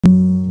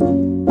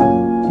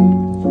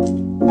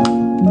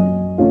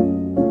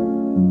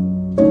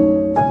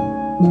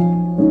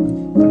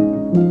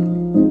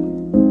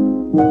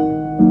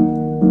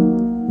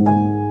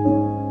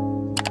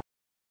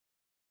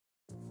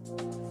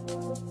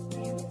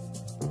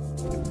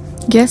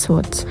Guess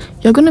what?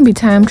 You're gonna be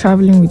time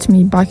traveling with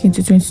me back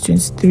into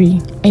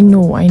 2023. I know,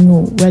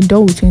 we're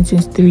done with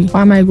 2023.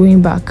 Why am I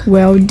going back?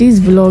 Well,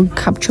 this vlog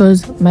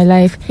captures my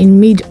life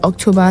in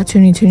mid-October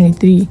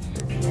 2023.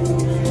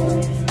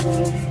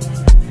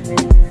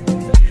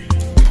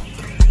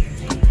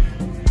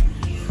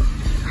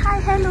 Hi,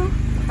 hello.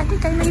 I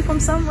think I know you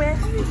from somewhere.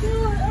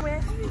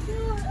 Where?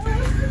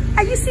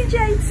 Are you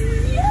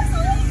CJT? Yes,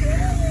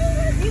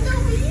 you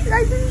know me.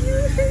 I do you.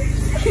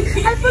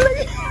 I follow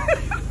you.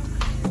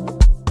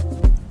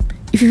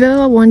 If you've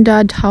ever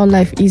wondered how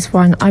life is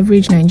for an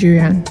average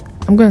Nigerian,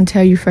 I'm going to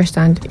tell you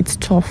firsthand, it's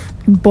tough.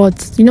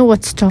 But you know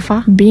what's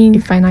tougher? Being a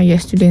final year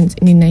student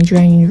in a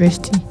Nigerian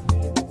university.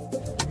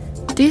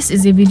 This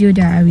is a video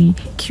diary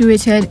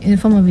curated in the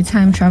form of a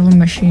time travel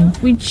machine,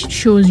 which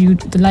shows you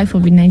the life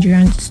of a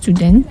Nigerian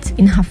student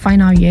in her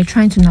final year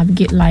trying to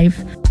navigate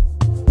life.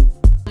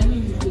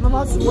 I'm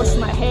about to wash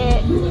my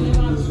hair.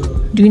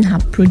 Doing her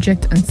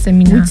project and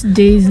seminar with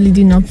days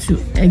leading up to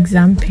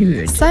exam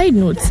period. Side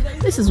note,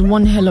 this is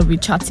one hell of a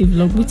chatty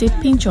vlog with a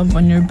pinch of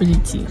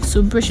vulnerability,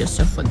 so brace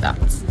yourself for that.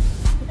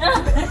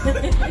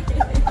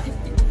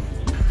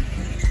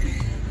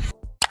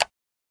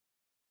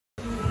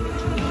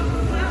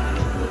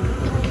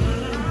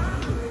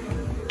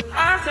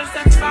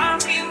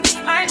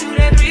 I do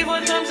that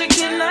 3-4 times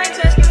again. I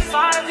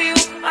testify for you.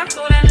 I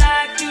thought I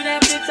liked you,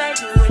 that bitch I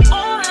do it.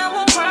 Oh, I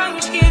won't cry,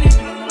 you scared it.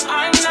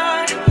 I'm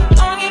not.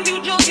 Long as you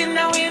joking,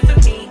 now it's for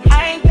me.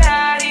 I ain't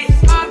got it.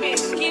 I've been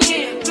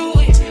skinning through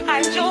it.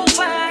 I joke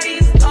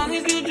bodies. Long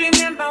as you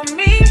dreaming about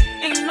me,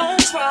 ain't no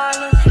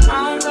problem.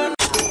 I don't gonna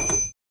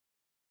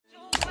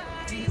joke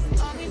bodies.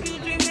 Long as you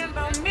dreaming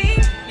about me,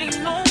 ain't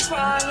no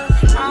problem.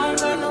 I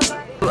don't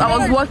gonna. I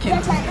was walking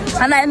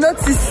and I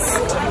noticed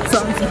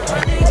something.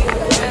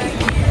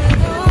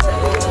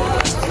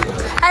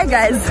 Hi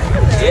guys.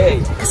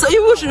 Hey. So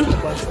you should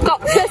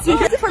come face me.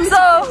 So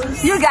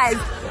you guys,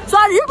 so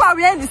you are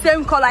wearing the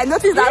same color. I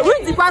noticed that.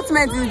 Which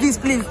department is this,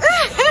 please?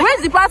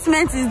 Which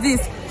department is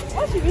this?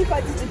 What should we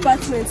call this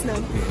department now?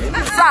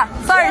 Sir,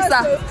 sorry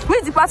sir.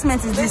 Which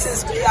department is this?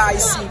 This is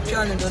PIC,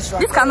 pure industrial.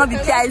 This cannot be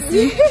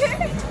PIC.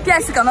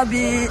 PIC cannot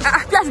be.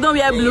 PIC don't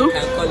wear blue. You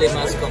can call it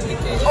mass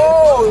communication.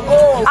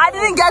 Oh. I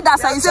didn't get that,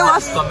 sir. You say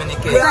what?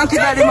 Communication. Thank you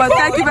very much.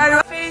 Thank you very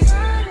much.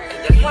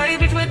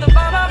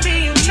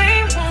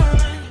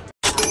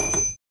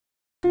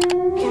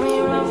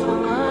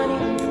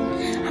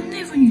 I'm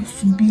never used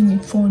to being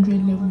at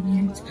 400 level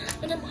yet,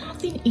 and I'm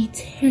having a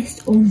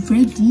test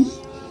already.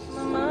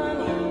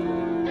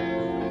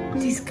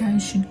 This guy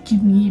should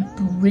give me a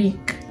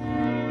break.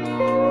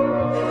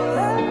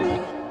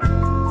 I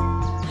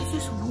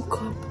just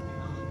woke up.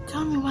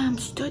 Tell me why I'm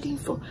studying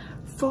for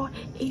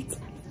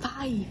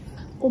 485.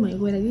 Oh my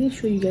god, I didn't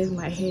show you guys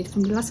my hair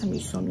from the last time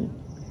you saw me.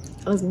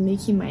 I was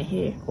making my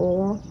hair,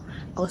 or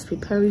I was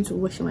preparing to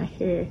wash my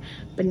hair,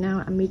 but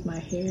now I made my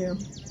hair.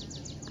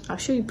 I'll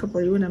show you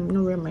properly when I'm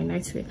not wearing my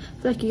nightwear. I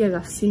feel like you guys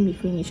have seen me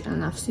finish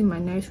and I've seen my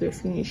nightwear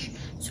finish,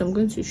 so I'm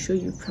going to show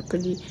you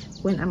properly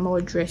when I'm all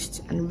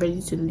dressed and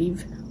ready to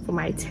leave for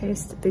my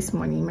test this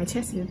morning. My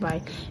test is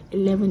by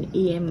 11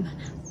 AM.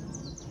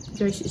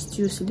 Joyce is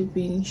still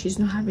sleeping. She's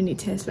not having a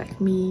test like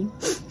me.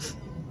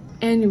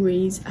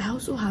 Anyways, I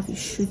also have a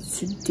shoot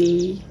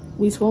today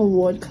with one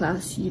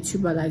world-class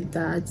YouTuber like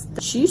that.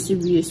 She used to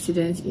be a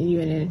student in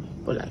UNN,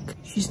 but like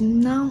she's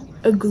now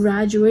a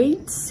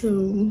graduate,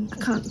 so I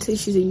can't say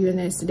she's a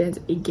UNN student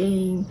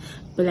again,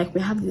 but like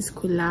we have this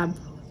collab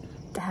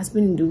that has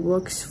been in the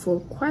works for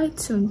quite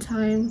some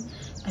time.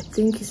 I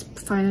think it's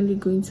finally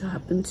going to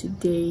happen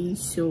today,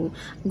 so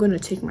I'm gonna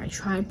take my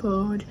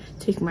tripod,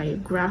 take my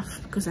graph,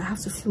 because I have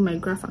to film my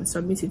graph and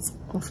submit it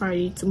on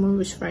Friday. Tomorrow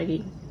is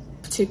Friday.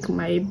 Take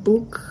my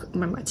book,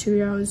 my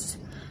materials,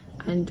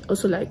 and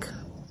also like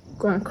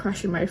go and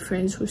crash in my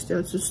friend's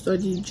hostel to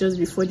study just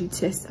before the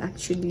test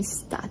actually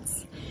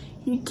starts.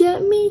 You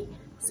get me?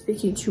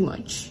 Speaking too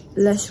much.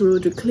 Let's roll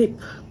the clip.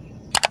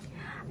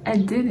 I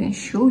didn't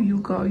show you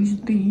guys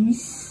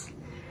this.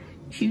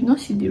 If you've not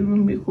seen the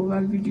room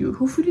makeover video,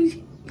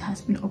 hopefully it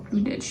has been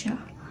uploaded, sha.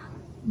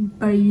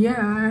 But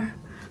yeah,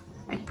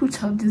 I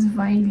put out this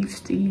Vine leaf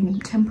stain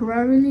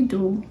temporarily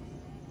though.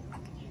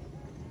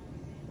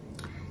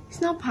 It's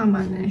not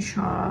permanent,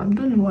 sha. I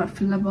don't know what I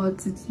feel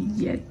about it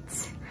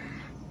yet.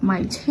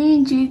 Might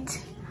change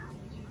it,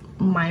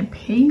 might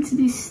paint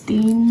these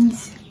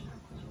stains.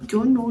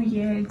 Don't know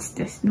yet.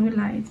 There's no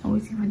light. I'm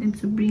waiting for them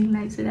to bring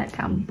light so that I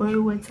can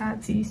boil water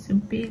to use to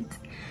bathe.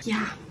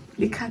 Yeah,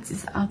 the cat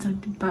is out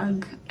of the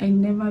bag. I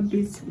never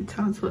bathe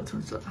without hot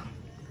water.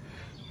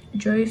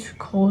 Joyce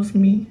calls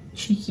me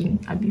chicken.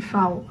 I be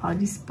foul at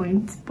this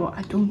point, but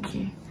I don't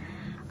care.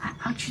 I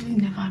actually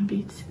never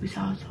bathe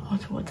without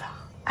hot water.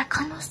 I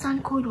cannot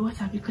stand cold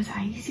water because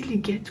I easily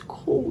get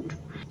cold.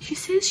 She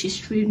says she's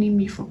training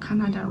me for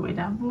Canada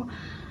weather, but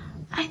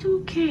I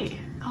don't care.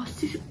 I'll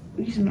still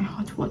use my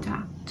hot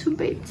water to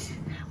bathe.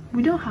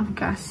 We don't have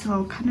gas,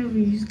 so I cannot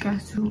really use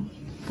gas to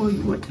boil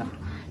water.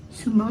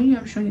 So my only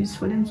option is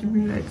for them to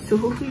bring light. So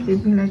hopefully they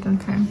bring light on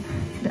time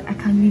so that I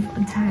can leave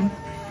on time.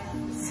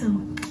 So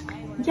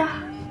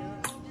yeah.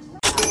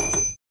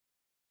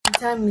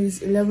 time is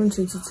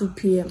 11:22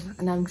 p.m.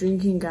 and I'm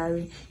drinking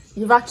Gary.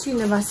 You've actually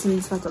never seen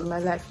this part of my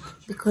life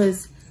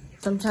because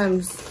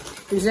sometimes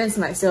I present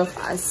myself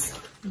as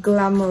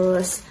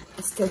glamorous,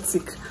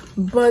 aesthetic,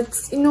 but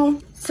you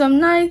know, some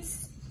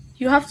nights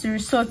you have to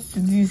resort to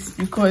this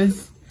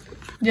because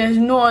there's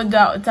no other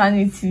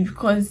alternative,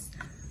 because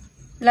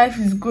life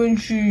is going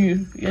through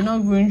you. You're not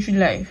going through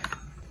life.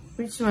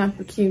 Which man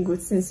picking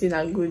good since in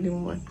a good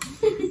one.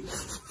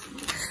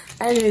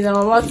 Anyways, I'm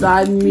about to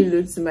add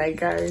Milo to my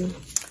Gary.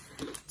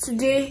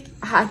 Today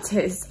I had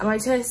test, and my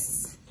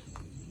test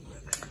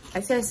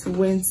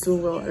went so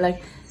well.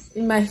 Like,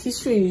 in my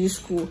history in this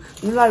school,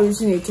 never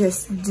written a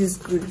test this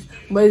good,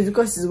 but it's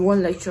because it's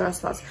one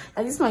lecturer's part.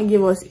 And this man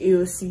gave us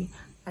AOC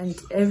and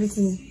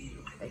everything,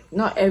 like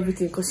not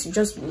everything, because he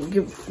just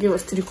gave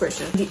us 3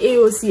 questions. The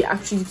AOC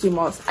actually came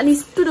out, and he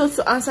stood us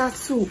to answer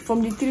 2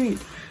 from the 3.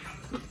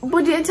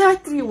 But the entire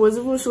 3 was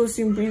even so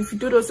simple. If you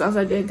told us to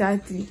answer the entire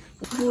 3,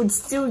 we would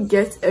still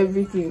get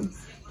everything.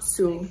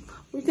 So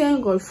we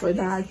thank God for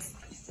that.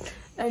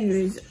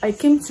 Anyways, I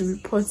came to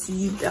report to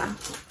you that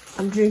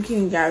I'm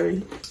drinking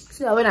Gary,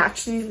 so that when I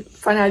actually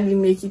finally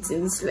make it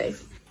in this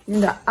life, you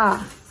know that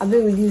I've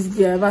been with this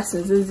girl ever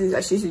since those days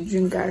that she used to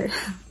drink Gary.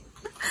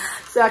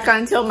 So I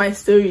can tell my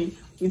story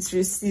with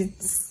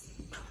receipts.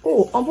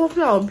 Oh,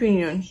 unpopular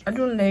opinion, I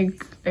don't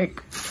like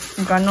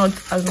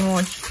granite as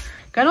much.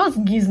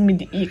 Granite gives me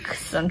the ick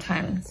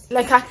sometimes.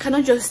 Like, I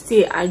cannot just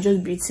say I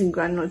just be eating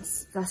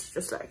granules. That's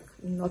just like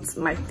not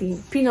my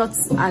thing.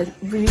 Peanuts are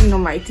really not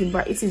my thing,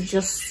 but it is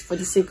just for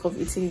the sake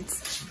of eating it.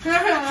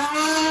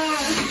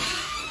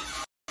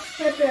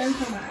 Pepper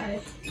enter my eye.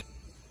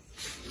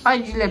 Why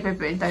did you let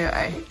pepper enter your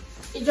eye?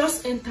 It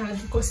just entered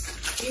because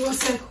it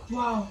was like,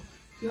 wow,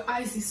 your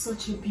eyes is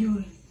such a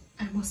beauty.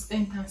 I must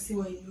enter and see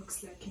what it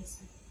looks like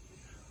inside.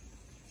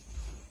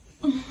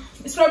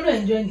 It's probably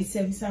enjoying the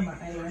service on my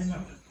eye right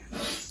now.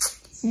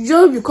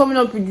 You'll be coming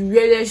up with the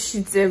weirdest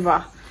shit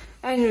ever.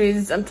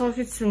 Anyways, I'm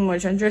talking too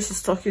much. Andres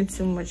is talking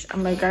too much,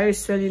 and my Gary is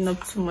swelling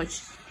up too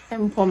much. Let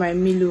me pour my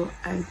Milo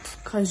and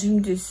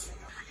consume this.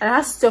 And I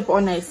have to stop all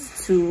night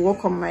to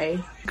work on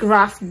my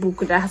graph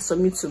book that I have to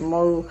submit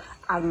tomorrow,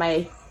 and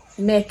my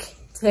neck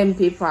 10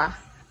 paper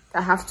that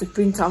I have to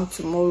print out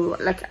tomorrow.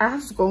 Like, I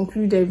have to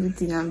conclude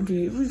everything I'm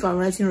doing. Even if I'm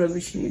writing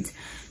rubbish in it,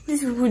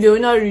 these people, they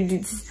will not read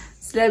it.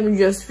 So let me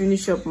just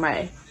finish up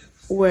my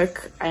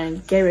work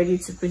and get ready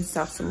to print it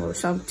out tomorrow.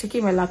 So I'm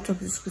taking my laptop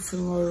to school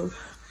tomorrow.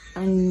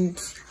 And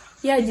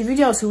yeah, the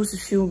video I was supposed to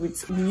film with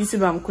the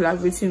YouTuber I'm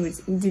collaborating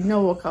with, it did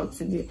not work out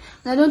today,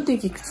 and I don't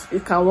think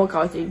it can work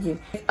out again.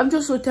 I'm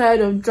just so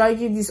tired of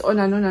dragging this on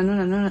and on and on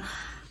and on.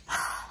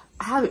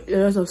 I have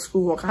a lot of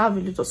schoolwork, I have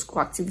a lot of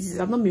school activities.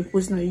 I've not been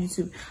posting on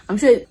YouTube. I'm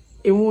sure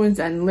a month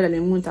and more than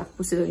a month I've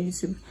posted on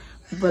YouTube,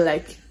 but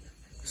like,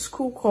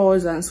 school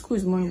calls and school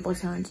is more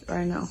important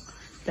right now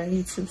than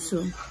YouTube.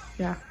 So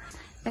yeah,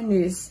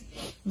 anyways,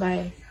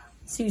 bye,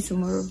 see you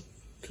tomorrow,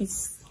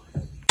 peace.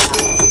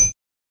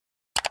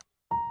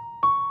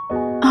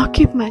 I'll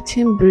keep my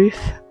team brief,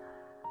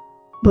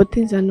 but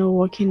things are not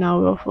working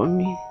out well for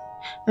me.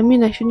 I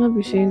mean, I should not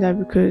be saying that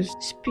because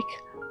speak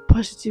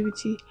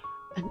positivity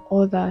and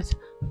all that,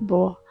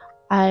 but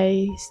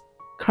I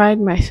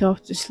cried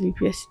myself to sleep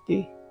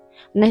yesterday,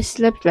 and I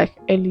slept like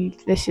early,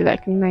 let's say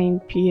like 9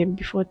 p.m.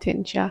 before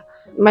 10.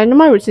 My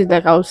normal routine is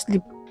like I'll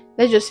sleep,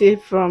 let's just say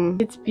from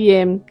 8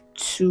 p.m.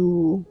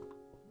 to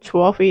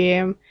 12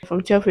 a.m.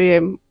 From 12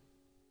 a.m.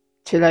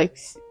 to like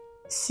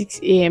 6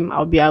 a.m.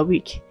 I'll be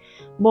awake.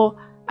 But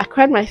I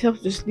cried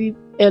myself to sleep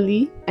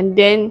early, and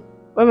then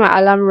when my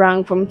alarm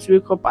rang for me to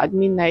wake up at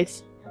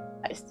midnight,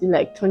 I still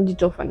like turned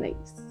it off and I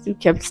still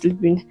kept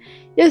sleeping.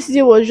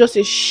 Yesterday was just a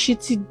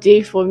shitty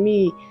day for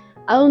me.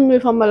 I don't know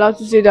if I'm allowed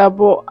to say that,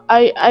 but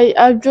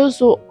I just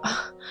so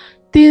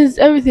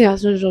everything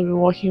has not just been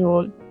working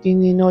well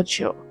in a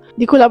nutshell.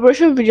 The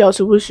collaboration video I was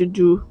supposed to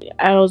do,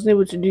 I wasn't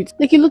able to do it.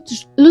 Like, a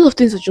lot of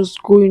things are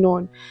just going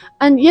on.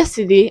 And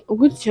yesterday, I'm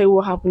going to tell you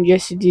what happened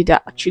yesterday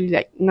that actually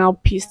like now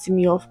pissed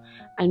me off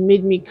and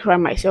made me cry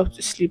myself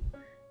to sleep.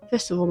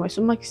 First of all, my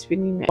stomach is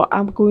paining me, but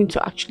I'm going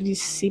to actually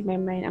say my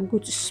mind. I'm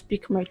going to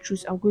speak my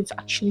truth. I'm going to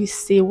actually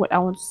say what I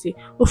want to say.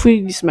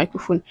 Hopefully this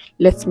microphone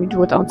lets me do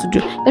what I want to do.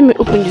 Let me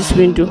open this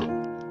window.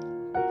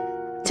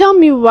 Tell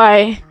me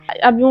why.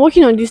 I've been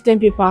working on this 10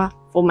 paper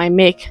for my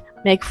MEC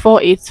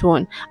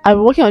 481. I've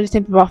been working on this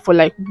 10 paper for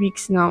like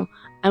weeks now,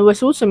 and we're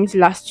supposed to meet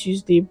last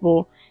Tuesday,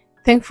 but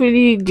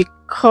thankfully the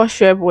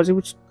course rep was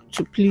able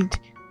to plead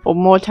for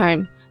more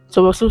time,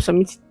 so we're supposed to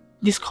meet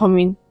this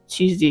coming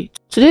Tuesday.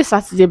 Today is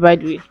Saturday, by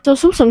the way. So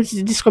supposed to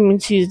meet this coming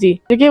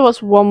Tuesday. They gave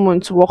us 1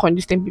 month to work on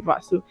this 10 paper,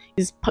 so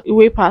it's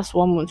way past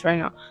 1 month right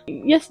now.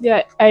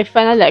 Yesterday I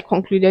finally like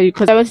concluded it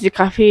because I went to the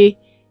cafe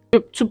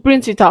to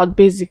print it out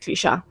basically,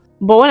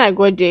 but when I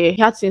got there, I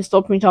had to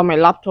install printer on my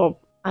laptop,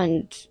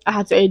 and I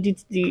had to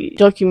edit the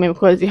document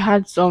because it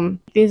had some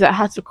things I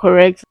had to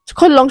correct. To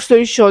cut long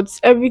story short,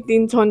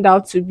 everything turned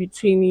out to be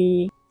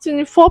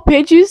 24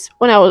 pages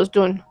when I was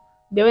done.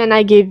 Then when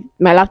I gave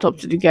my laptop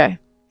to the guy,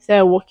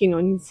 started working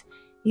on it,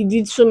 he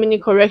did so many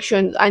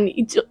corrections, and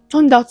it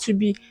turned out to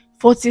be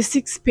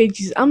 46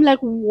 pages. I'm like,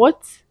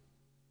 what?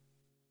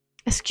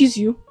 Excuse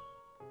you?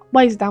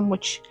 Why is that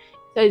much?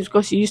 That is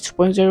because you use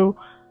 2.0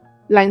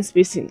 line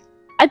spacing.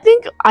 I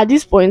think at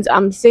this point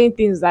I'm saying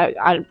things that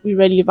are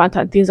irrelevant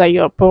and things that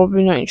you're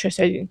probably not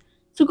interested in.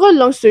 To cut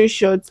long story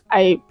short,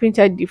 I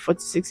printed the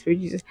 46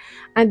 pages,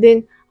 and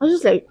then I was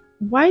just like,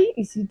 why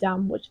is it that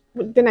much?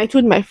 But then I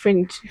told my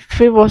friend,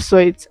 Favor saw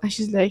it, and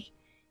she's like,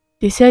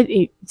 they said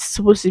it's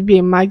supposed to be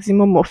a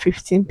maximum of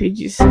 15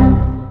 pages.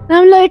 And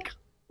I'm like,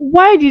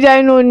 why did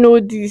I not know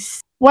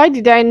this? Why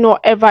did I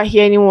not ever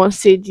hear anyone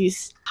say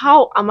this?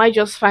 How am I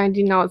just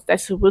finding out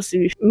that's supposed to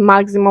be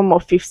maximum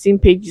of 15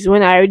 pages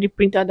when I already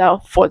printed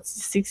out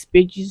 46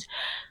 pages,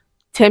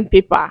 10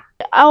 paper?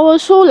 I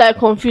was so like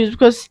confused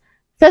because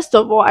first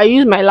of all, I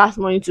used my last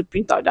money to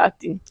print out that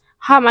thing.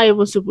 How am I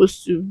even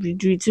supposed to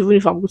redo it even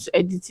if I'm going to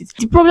edit it?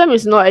 The problem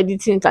is not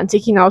editing it and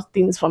taking out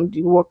things from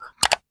the work.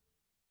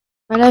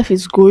 My life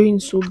is going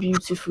so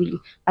beautifully.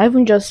 I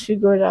even just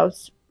figured out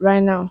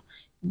right now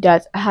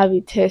that I have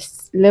a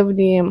test 11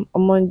 a.m.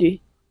 on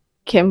Monday,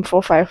 Chem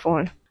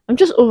 451. I'm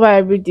just over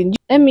everything.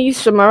 Let me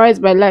summarize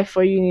my life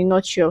for you in a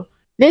nutshell.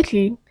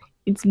 Lately,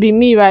 it's been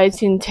me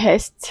writing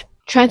tests,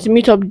 trying to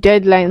meet up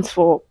deadlines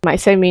for my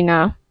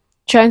seminar,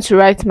 trying to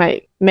write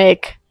my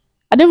mech.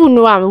 I don't even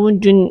know why I'm even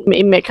doing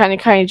a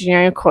mechanical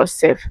engineering course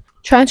safe.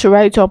 Trying to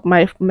write up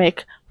my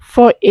mech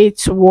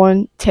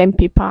 481 10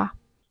 paper.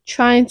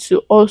 Trying to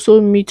also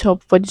meet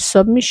up for the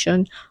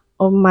submission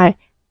of my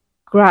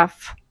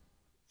graph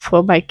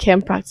for my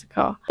Chem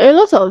practical. A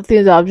lot of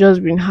things have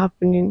just been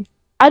happening.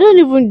 I don't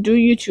even do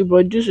YouTube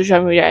or do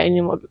social media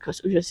anymore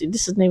because obviously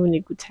this is not even a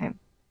good time.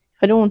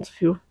 I don't want to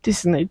feel this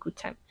is not a good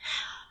time.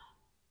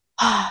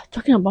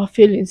 Talking about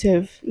failing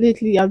self,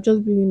 lately I've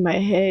just been in my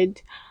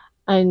head,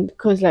 and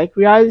because like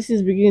reality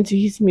is beginning to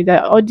hit me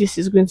that all this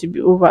is going to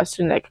be over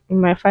soon, like in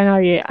my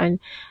final year, and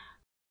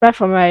right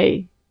from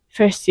my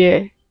first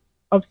year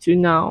up to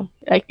now,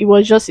 like it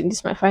was just in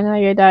this my final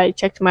year that I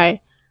checked my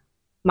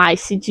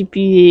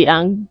CGPA,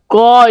 and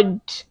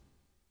God,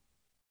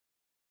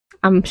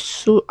 I'm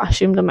so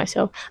ashamed of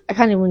myself. I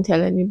can't even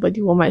tell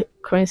anybody what my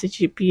current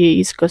CGPA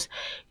is because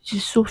it's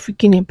just so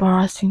freaking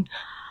embarrassing.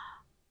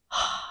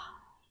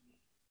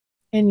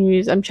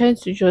 Anyways, I'm trying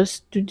to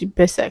just do the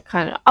best I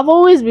can. I've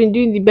always been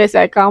doing the best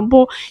I can,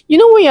 but you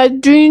know when you're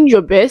doing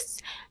your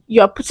best,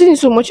 you are putting in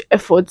so much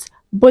effort,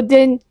 but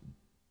then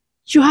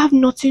you have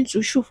nothing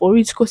to show for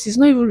it because it's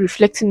not even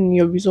reflecting in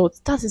your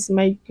results. That is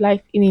my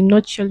life in a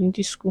nutshell in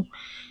this school.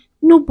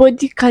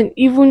 Nobody can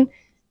even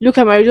look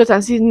at my results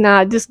and say,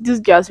 nah, this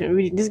guy has been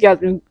reading, this guy has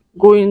been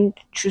going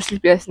through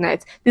sleepless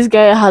nights, this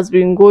guy has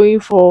been going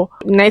for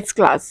night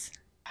class.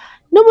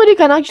 Nobody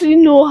can actually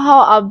know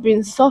how I've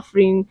been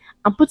suffering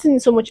and putting in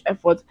so much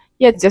effort,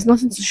 yet there's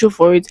nothing to show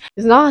for it.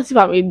 It's not as if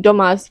I'm a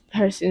dumbass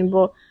person,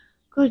 but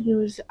God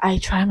knows I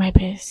try my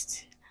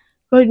best.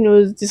 God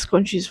knows this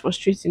country is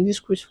frustrating, this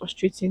school is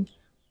frustrating.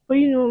 But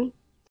you know,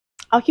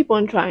 I'll keep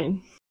on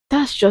trying.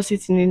 That's just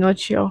it in a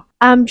nutshell.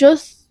 I'm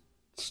just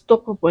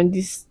stuck up on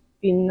this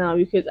thing now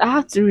because I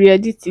have to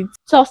re-edit it.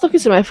 So I was talking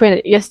to my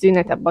friend yesterday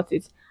night about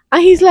it,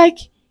 and he's like,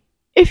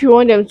 if you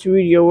want them to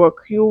read your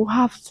work, you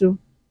have to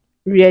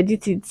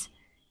re-edit it,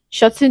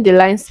 shorten the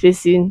line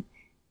spacing,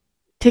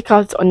 take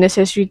out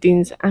unnecessary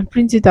things, and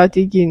print it out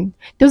again.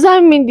 Does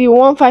that mean the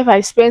 1.5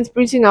 I spent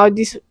printing out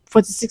these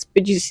 46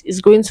 pages is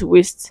going to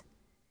waste?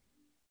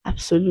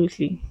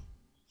 Absolutely.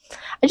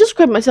 I just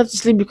cried myself to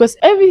sleep because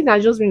everything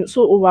has just been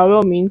so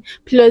overwhelming.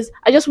 Plus,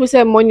 I just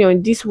wasted money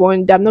on this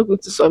one that I'm not going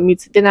to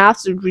submit. Then I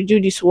have to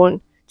redo this one.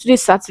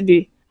 Today's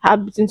Saturday. I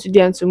have between today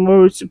and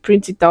tomorrow to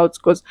print it out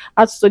because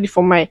I have to study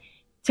for my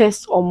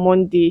test on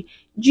Monday.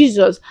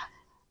 Jesus,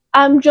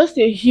 I'm just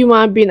a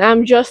human being.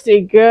 I'm just a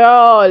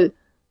girl.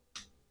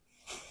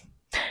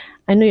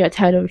 I know you're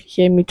tired of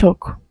hearing me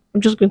talk.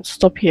 I'm just going to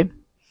stop here.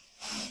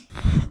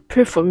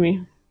 Pray for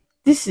me.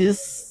 This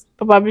is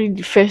probably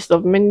the first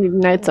of many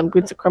nights I'm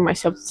going to cry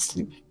myself to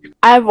sleep.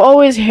 I've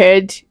always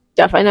heard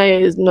that final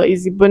year is not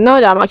easy, but now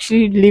that I'm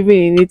actually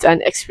living in it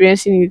and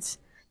experiencing it,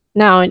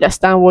 now I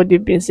understand what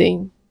they've been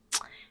saying.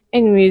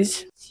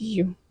 Anyways, see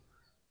you.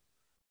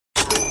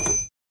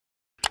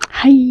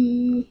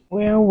 Hi.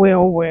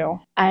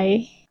 Well.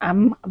 I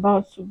am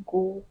about to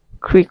go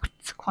create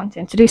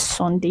content. Today's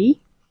Sunday,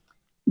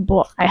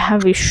 but I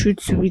have a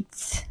shoot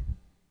with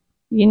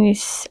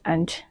Eunice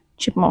and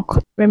Chipmunk,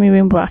 Remy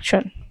Rainbow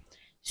actually.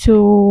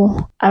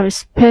 So I've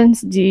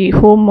spent the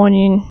whole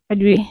morning. By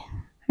the way,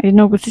 I did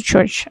not go to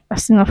church. I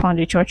still not found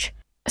a church.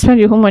 I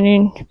spent the whole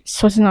morning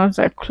sorting out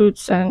like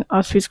clothes and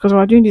outfits because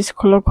we're doing this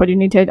color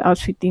coordinated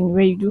outfit thing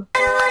where you do.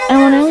 And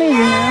when I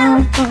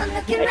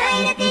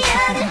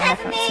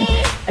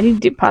I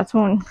did the part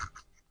one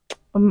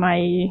on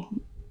my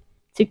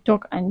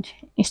TikTok and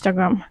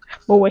Instagram,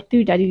 but we're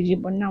three that did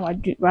it. But now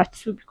we're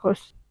two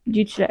because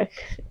due to like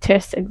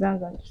test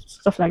exams and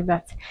stuff like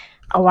that,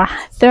 our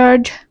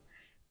third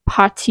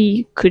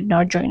party could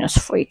not join us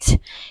for it.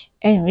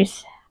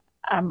 Anyways,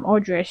 I'm all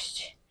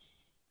dressed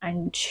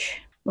and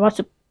I'm about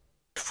to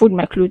fold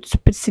my clothes,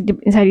 put it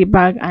inside the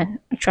bag, and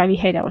actually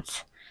head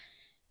out.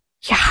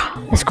 Yeah,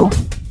 let's go.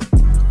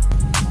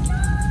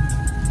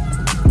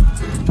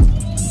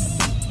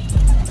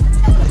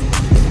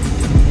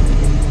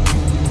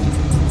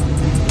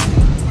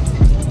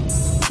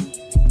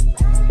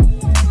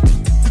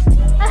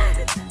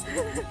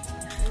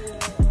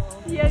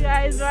 Yeah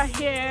guys, we're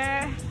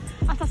here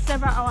after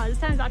several hours.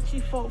 The time is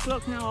actually 4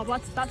 o'clock now. We're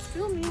about to start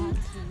filming.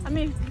 I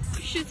mean,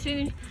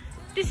 shooting.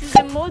 This is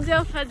the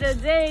model for the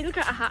day. Look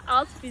at her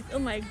outfit. Oh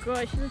my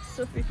gosh, she looks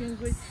so freaking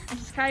good. And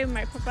she's carrying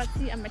my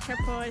property and my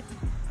tripod.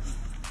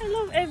 I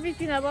love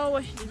everything about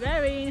what she's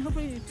wearing.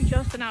 Hopefully the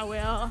pictures turn out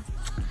well.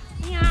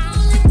 Yeah.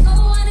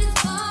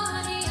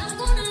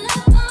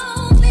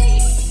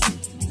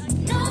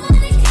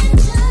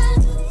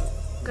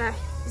 Guy,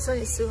 this one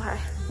is so high.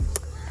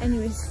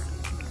 Anyways,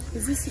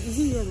 is it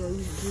here or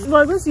is it?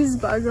 Well, let's use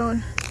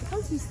background.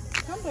 Can't be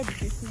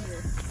facing here.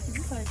 Is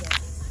this like that?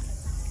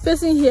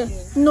 Facing here? Yeah.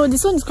 No, the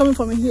sun is coming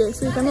from here,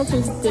 so you cannot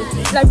face it there.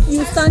 Like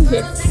you stand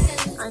here,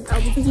 and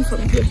I'll be taking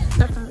from here.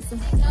 That kind of thing.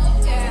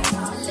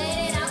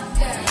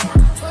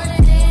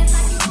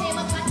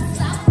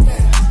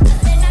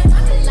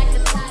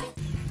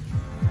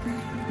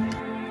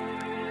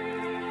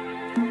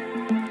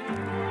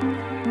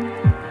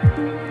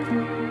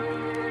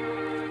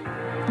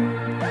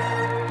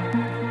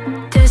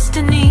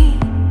 Destiny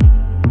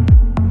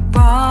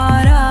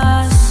brought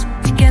us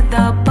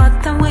together, but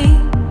then we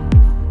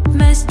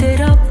messed it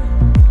up.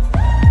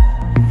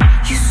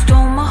 You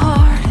stole my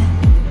heart.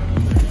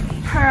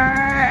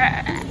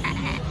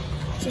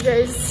 So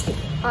guys,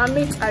 our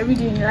mates are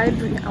reading in the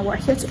library and we're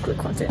here to create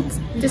content.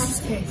 This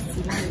is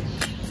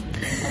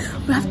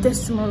we have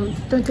tests tomorrow.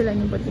 Don't tell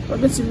anybody. We're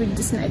going to read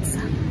this night,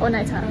 all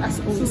night as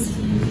always.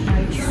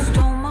 You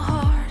stole my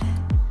heart.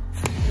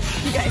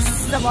 You guys,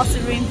 it's about to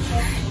rain.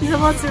 It's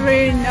about to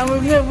rain and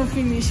we've not even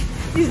finished.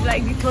 This is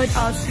like the third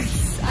outfit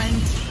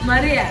and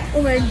Maria.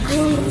 Oh my god.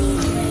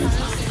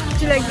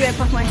 Do you like the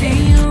part my Do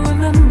you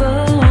remember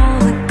all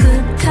the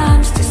good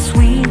times, the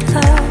sweet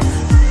love?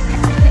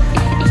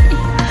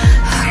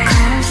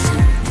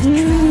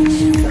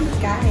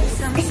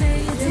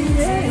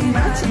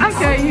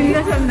 Okay, you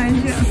know from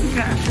Nigeria.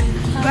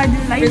 But the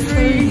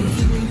library.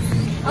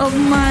 Oh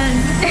man.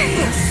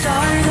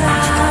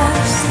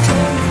 Stardust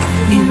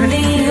in the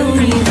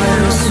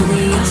universe,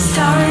 we are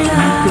stardust.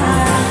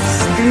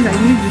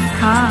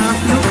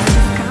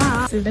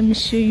 So let me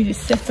show you the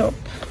setup.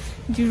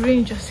 The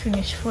rain just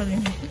finished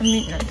falling. I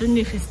mean, I don't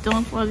know if it's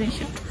done falling,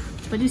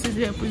 but this is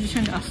where I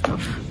positioned our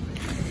stuff.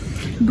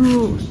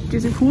 Bro,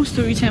 there's a whole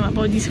story time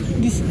about this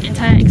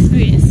entire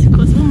experience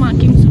because one man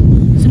came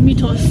to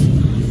meet us.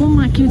 One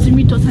man came to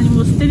meet us and he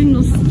was telling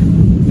us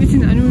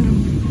waiting, I don't know.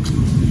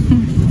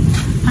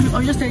 And I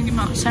was just telling him,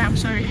 I'm sorry.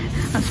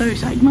 So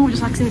the man was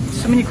just asking me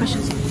so many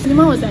questions. And the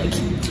man was like,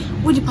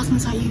 what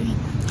departments are you in?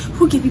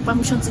 Who gave you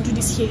permission to do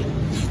this here?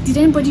 Did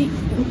anybody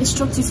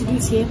instruct you to do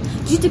it here?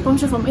 Did you take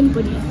permission from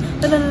anybody?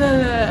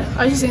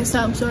 I was just saying, sir,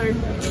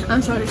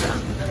 I'm sorry, sir.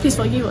 Please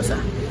forgive us,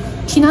 sir.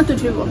 She not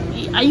told you,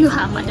 are you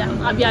her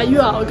madam? Are you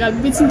her Oga?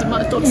 Beating the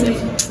man talk safe.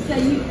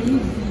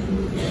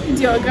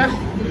 The Oga.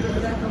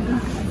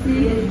 We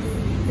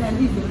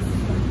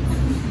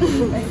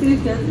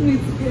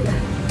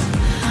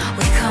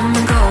come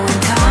and go in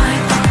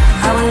time.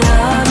 Our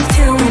love is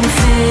to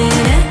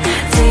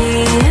infinity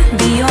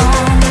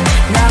beyond.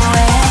 Now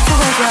and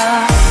forever,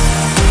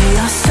 we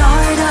are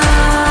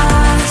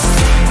stardust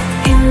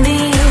in the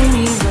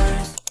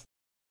universe.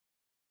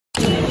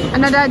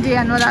 Another day,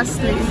 another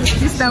slave.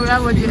 This time we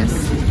have audience.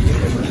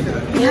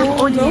 We have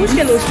audience. We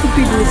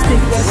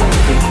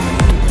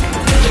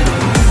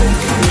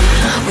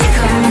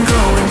come and go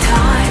in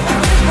time.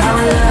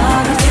 Our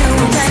love is to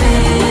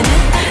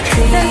infinity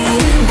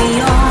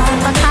beyond.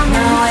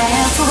 Now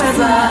and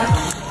forever.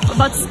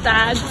 About to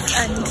start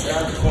and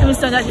let me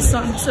start at the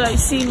sun so I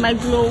see my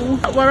glow.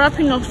 We're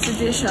wrapping up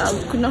today, so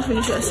we could not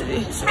finish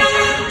yesterday. So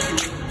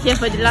here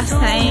for the last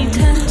time.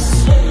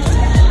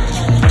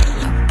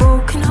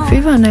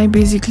 Favor and I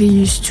basically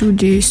used 2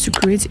 days to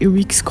create a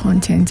week's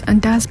content,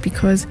 and that's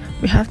because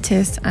we have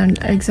tests and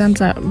exams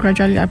are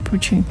gradually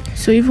approaching.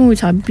 So even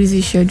with our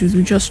busy schedules,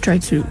 we just try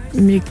to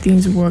make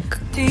things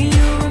work. Do you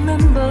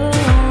remember?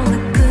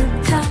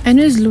 I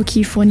know it's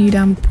low-key funny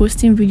that I'm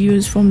posting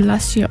videos from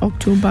last year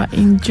October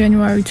in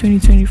January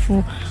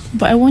 2024,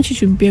 but I want you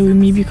to bear with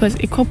me because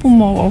a couple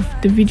more of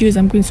the videos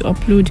I'm going to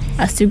upload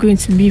are still going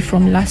to be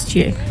from last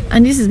year.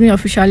 And this is me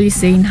officially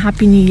saying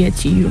Happy New Year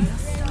to you.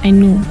 I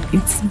know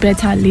it's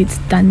better late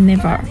than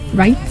never,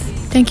 right?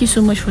 Thank you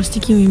so much for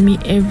sticking with me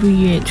every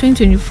year.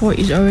 2024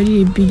 is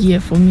already a big year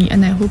for me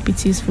and I hope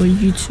it is for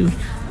you too.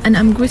 And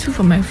I'm grateful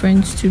for my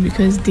friends too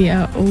because they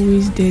are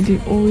always there.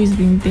 They've always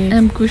been there. And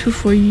I'm grateful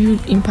for you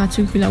in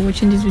particular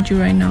watching this video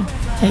right now.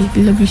 I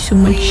love you so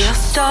much. We are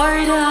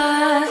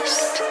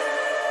stardust.